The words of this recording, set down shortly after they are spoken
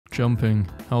Jumping.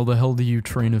 How the hell do you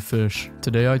train a fish?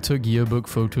 Today I took yearbook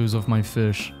photos of my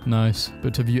fish. Nice.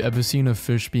 But have you ever seen a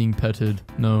fish being petted?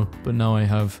 No, but now I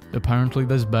have. Apparently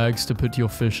there's bags to put your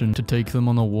fish in to take them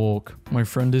on a walk. My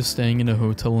friend is staying in a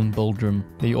hotel in Belgium.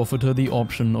 They offered her the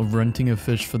option of renting a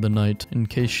fish for the night in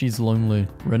case she's lonely.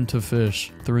 Rent a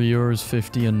fish.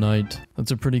 €3.50 a night.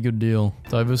 That's a pretty good deal.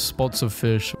 Divers spots a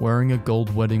fish wearing a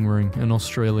gold wedding ring in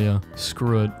Australia.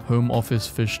 Screw it. Home office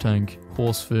fish tank.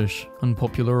 Horsefish.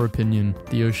 Unpopular opinion.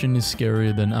 The ocean is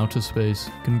scarier than outer space.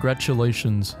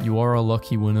 Congratulations, you are a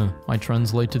lucky winner. I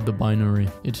translated the binary.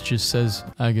 It just says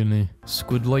agony.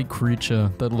 Squid-like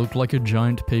creature that looked like a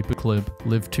giant paperclip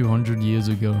lived 200 years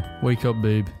ago. Wake up,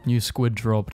 babe. New squid dropped.